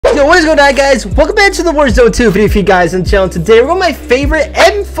Yo, what is going on, guys? Welcome back to the Warzone 2 video for you guys on the channel. Today we're going with my favorite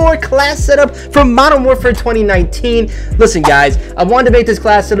M4 class setup from Modern Warfare 2019. Listen, guys, I wanted to make this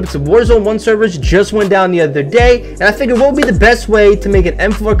class setup. Some Warzone 1 servers just went down the other day, and I figured what would be the best way to make an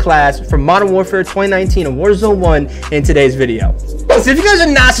M4 class from Modern Warfare 2019 and Warzone 1 in today's video. So if you guys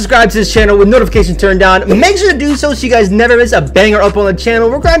are not subscribed to this channel with notifications turned on, make sure to do so you guys never miss a banger up on the channel.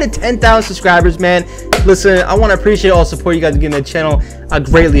 We're grinding 10,000 subscribers, man. Listen, I want to appreciate all the support you guys are giving the channel. I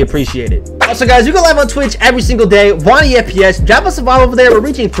greatly appreciate it. Also, guys, we go live on Twitch every single day. 1 FPS. Drop us a follow over there. We're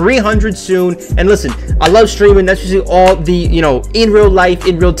reaching 300 soon. And listen, I love streaming. That's usually all the, in real life,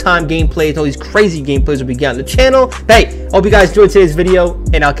 in real time gameplays, all these crazy gameplays that we get on the channel. Hey, hope you guys enjoyed today's video,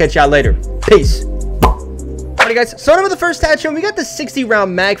 and I'll catch y'all later. Peace. Alright, guys, starting with the first attachment, we got the 60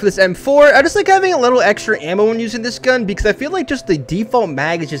 round mag for this M4. I just like having a little extra ammo when using this gun because I feel like just the default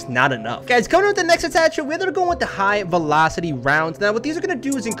mag is just not enough. Guys, coming with the next attachment, we're gonna go with the high velocity rounds. Now, what these are gonna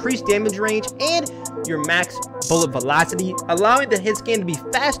do is increase damage range and your max bullet velocity, allowing the hit scan to be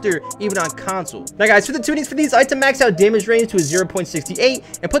faster even on console. Now, guys, for the tunings for these, I like to max out damage range to a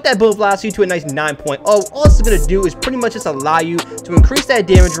 0.68 and put that bullet velocity to a nice 9.0. All it's gonna do is pretty much just allow you to increase that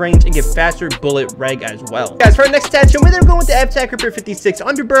damage range and get faster bullet reg as well. Guys, for our next attachment, we're going with the FTAC Repair 56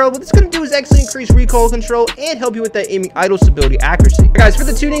 underbarrel. What it's going to do is actually increase recoil control and help you with that aiming idle stability accuracy. Guys, for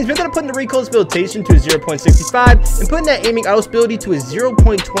the tunings, we're going to put the recoil stabilization to a 0.65 and putting that aiming idle stability to a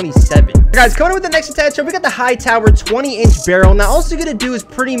 0.27. Guys, coming with the next attachment, we got the high tower 20-inch barrel. Now, all you're going to do is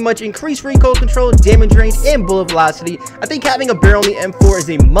pretty much increase recoil control, damage range, and bullet velocity. I think having a barrel on the M4 is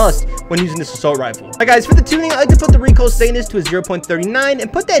a must when using this assault rifle. Now, guys, for the tuning, I like to put the recoil status to a 0.39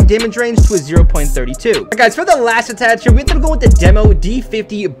 and put that damage range to a 0.32. Now, guys, for the last attachment, we're gonna go with the demo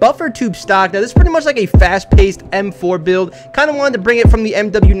D50 buffer tube stock. Now, this is pretty much like a fast-paced M4 build. Kind of wanted to bring it from the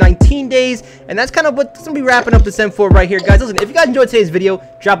MW19 days, and that's kind of what's gonna be wrapping up this M4 right here, guys. Listen, if you guys enjoyed today's video,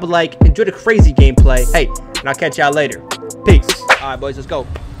 drop a like, enjoy the crazy gameplay. Hey, and I'll catch y'all later. Peace. All right, boys, let's go.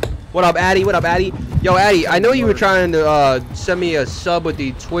 What up, Addy? What up, Addy? Yo, Addy, I know you were trying to send me a sub with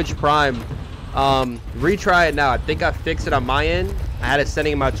the Twitch Prime. Retry it now. I think I fixed it on my end. I had it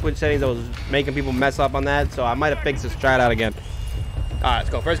setting in my Twitch settings. I was making people mess up on that, so I might have fixed this. Try it out again. All right,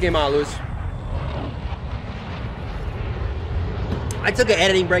 let's go. First game on, Lewis. I took an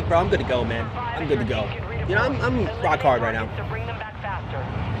editing break, bro. I'm good to go, man. I'm good to go. You know, I'm rock hard right now.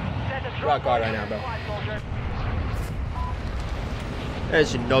 Rock hard right now, bro. And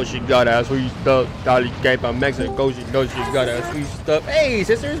she knows she got ass sweet stuff. Dolly came from Mexico. She knows she got ass sweet stuff. Hey,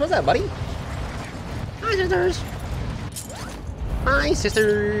 sisters, what's up, buddy? Hi, sisters. Hi,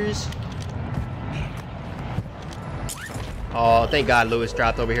 sisters. Oh, thank God Lewis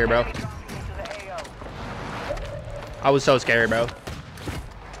dropped over here, bro. I was so scared, bro.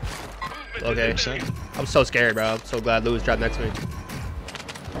 Okay. I'm so scared, bro. I'm so glad Lewis dropped next to me.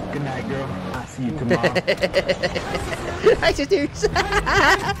 Good night, girl. I'll see you tomorrow. Hi, sisters.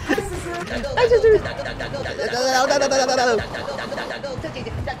 Hi, sisters.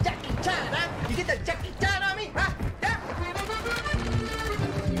 You get the Jackie Chan on me, huh?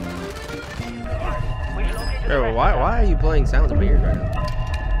 Bro, why are you playing sounds in my ears right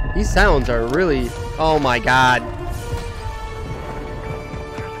now? These sounds are really... Oh my God.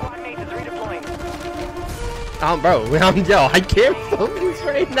 Bro, yo, I can't focus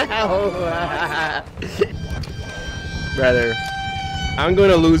right now. Brother, I'm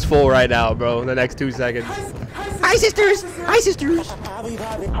gonna lose full right now, bro, in the next 2 seconds. Hi, sisters! Hi, sisters!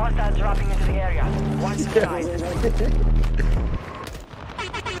 Hostiles dropping into the area. Watch the skies.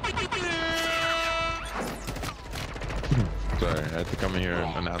 Sorry, I had to come in here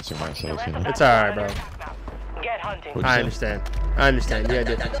and announcing myself. You know? It's alright, bro. Get hunting. I understand. I understand. Yeah,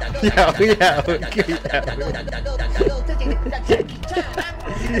 dude. Yeah.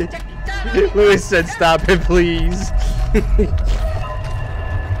 Lewis said, "Stop it, please."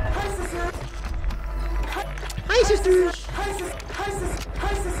 Hi, sisters.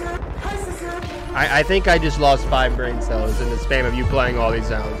 I think I just lost 5 brain cells in the spam of you playing all these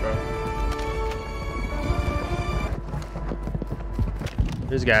sounds, bro.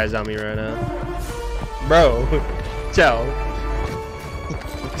 There's guys on me right now. Bro. Joe.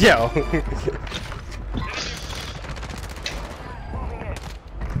 Joe.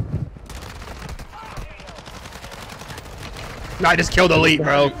 I just killed Elite,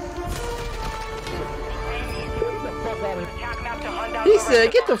 bro. He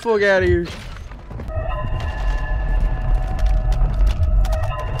said, get the fuck out of here.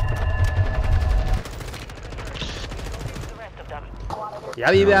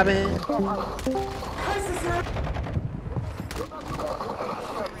 Yeah,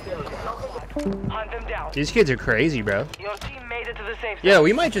 These kids are crazy, bro. Your team made into the safe zone. Yeah,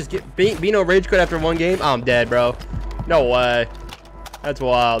 we might just get be no rage quit after one game. Oh, I'm dead, bro. No way. That's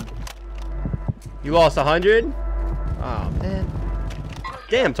wild. You lost 100? Oh, man.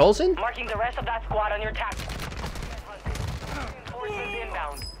 Damn, Tolson. Marking the rest of that squad on your tac. Reinforcements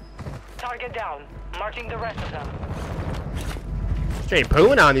inbound. Target down. Marking the rest of them. Straight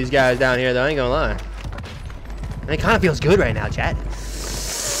pooing on these guys down here, though. I ain't gonna lie. And it kind of feels good right now, chat.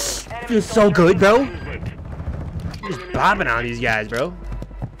 Feels so good, bro. Just bobbing on these guys, bro.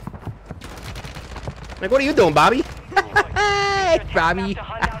 Like, what are you doing, Bobby? Hey, Bobby.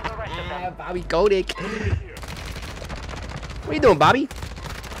 Bobby Kotick. What are you doing, Bobby?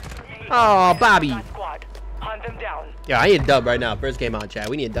 Oh, Bobby. Hunt them down. Yeah, I need a dub right now. First game on, chat.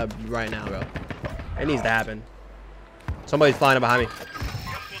 We need a dub right now, bro. It needs to happen. Somebody's flying up behind me.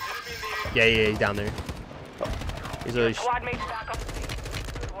 Yeah, he's down there. He's really...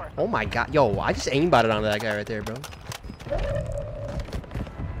 Oh my god. Yo, I just aimbotted onto that guy right there, bro.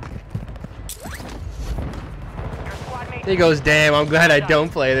 He goes, damn, I'm glad I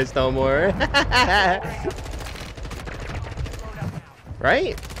don't play this no more.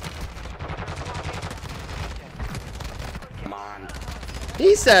 Right?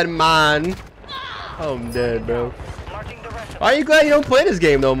 He said, man. Oh, I'm dead, bro. Why are you glad you don't play this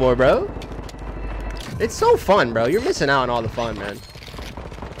game no more, bro? It's so fun, bro. You're missing out on all the fun, man.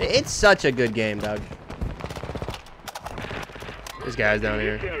 It's such a good game, dog. This guy's down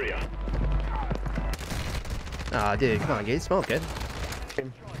here. Aw, dude, come on, get smoke, kid.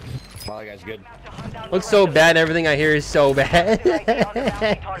 Wow, that guy's good. Looks so bad. Everything I hear is so bad.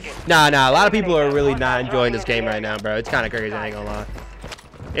 Nah, a lot of people are really not enjoying this game right now, bro. It's kind of crazy, I ain't gonna lie.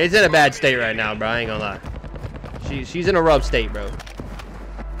 It's in a bad state right now, bro. I ain't gonna lie. She's in a rough state, bro.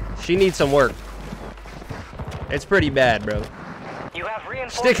 She needs some work. It's pretty bad, bro.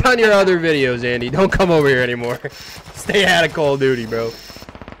 Stick on your other videos, Andy. Don't come over here anymore. Stay out of Call of Duty, bro.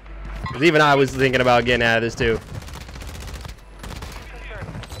 'Cause even I was thinking about getting out of this too.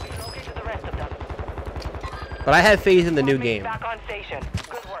 But I have faith in the new game.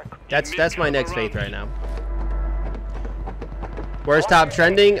 That's my next faith right now. Where's top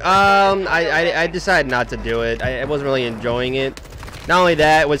trending? I decided not to do it. I wasn't really enjoying it. Not only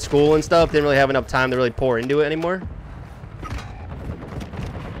that, with school and stuff, didn't really have enough time to really pour into it anymore.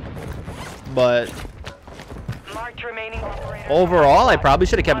 But overall, I probably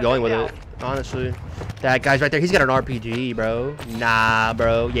should have kept going with it. Honestly, that guy's right there. He's got an RPG, bro. Nah,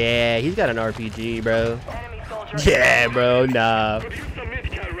 bro. Yeah, he's got an RPG, bro. Yeah, bro. Nah.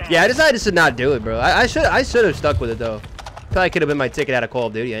 Yeah, I decided to not do it, bro. I should have stuck with it though. Probably could have been my ticket out of Call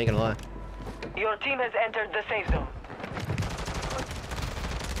of Duty. I ain't gonna lie. Your team has entered the safe zone.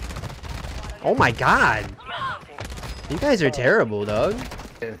 Oh my god. You guys are terrible, dog.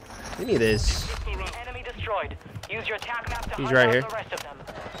 Give me this. Enemy destroyed. Use your attack map to He's right here. the rest of them.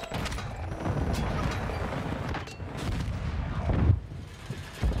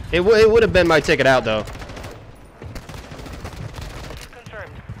 It would have been my ticket out though.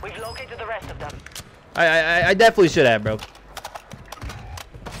 Confirmed. We've located the rest of them. I definitely should have, bro.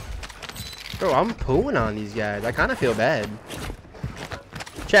 Bro, I'm pooing on these guys. I kind of feel bad.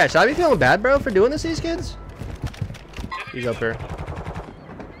 Chat, should I be feeling bad, bro, for doing this to these kids? He's up here.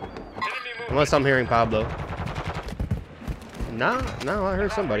 Unless I'm hearing Pablo. No, I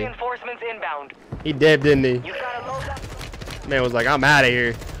heard somebody. Reinforcements inbound. He dipped, didn't he? You've got a loadout. Man was like, I'm out of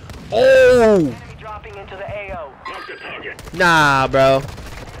here. Oh! Enemy dropping into the AO. Nah, bro.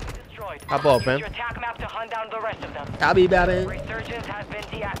 Destroyed. Hop up, man. Use your attack map to hunt down the rest of them. I'll be back in. Resurgence has been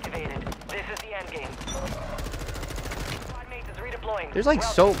deactivated. This is the end game. Squad mate is redeploying. There's like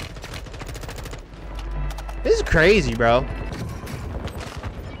so... This is crazy, bro.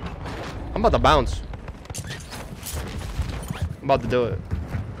 I'm about to bounce. I'm about to do it.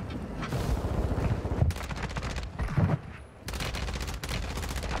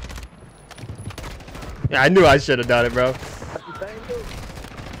 Yeah, I knew I should have done it, bro.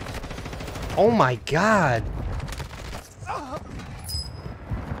 Oh my god.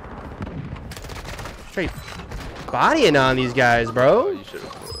 Straight bodying on these guys, bro. You should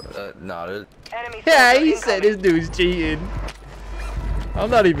have. Nah, Yeah, he said this dude's cheating. I'm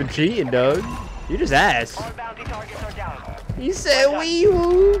not even cheating, dog. You just ass. All bounty targets are down. He said wee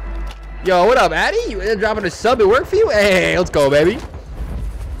woo. Yo, what up, Addy? You dropping a sub at work for you? Hey, let's go, baby.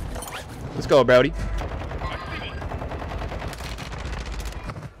 Let's go, Brody.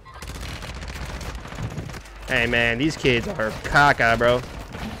 Hey, man, these kids are caca, bro.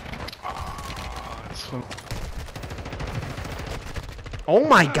 Oh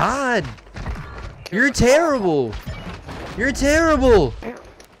my god. You're terrible. You're terrible.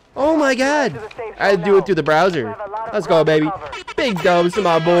 Oh my god. I had to do it through the browser. Let's go, baby. Big dubs to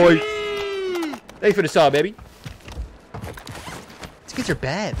my boy. Thanks for the sub, baby. These kids are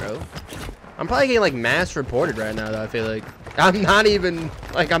bad, bro. I'm probably getting like mass reported right now, though. I feel like I'm not even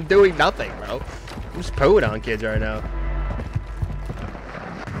like I'm doing nothing, bro. I'm just pooing on kids right now.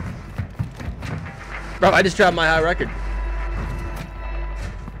 Bro, I just dropped my high record.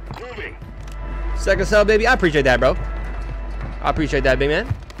 Second sub, baby. I appreciate that, bro. I appreciate that, big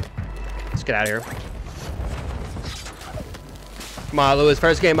man. Let's get out of here. Come on, Lewis.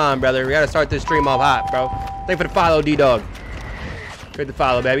 First game on, brother. We gotta start this stream off hot, bro. Thank you for the follow, D-Dog. Great to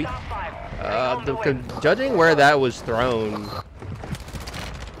follow, baby. Judging where that was thrown.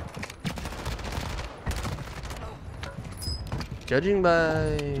 Judging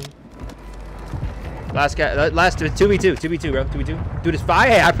by last guy, last 2v2, bro. 2v2. Dude, it's 5.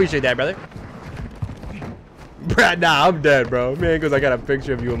 Hey, I appreciate that, brother. Brad, nah, I'm dead, bro. Man, because I got a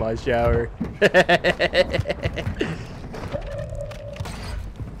picture of you in my shower.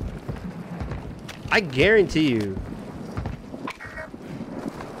 I guarantee you.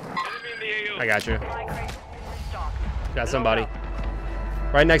 I got you. Got somebody.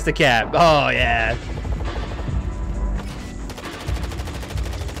 Right next to Cap. Oh, yeah.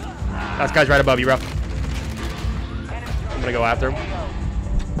 That guy's right above you, bro. I'm gonna go after him.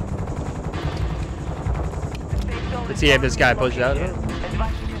 Let's see if this guy pushes out.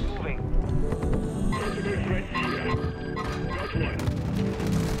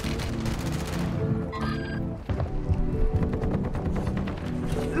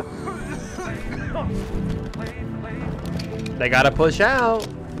 They gotta push out.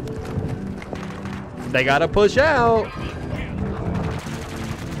 They gotta push out.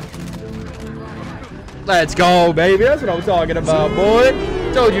 Let's go, baby. That's what I'm talking about, boy.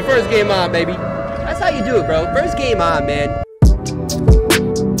 Told you, first game on, baby. That's how you do it, bro. First game on, man.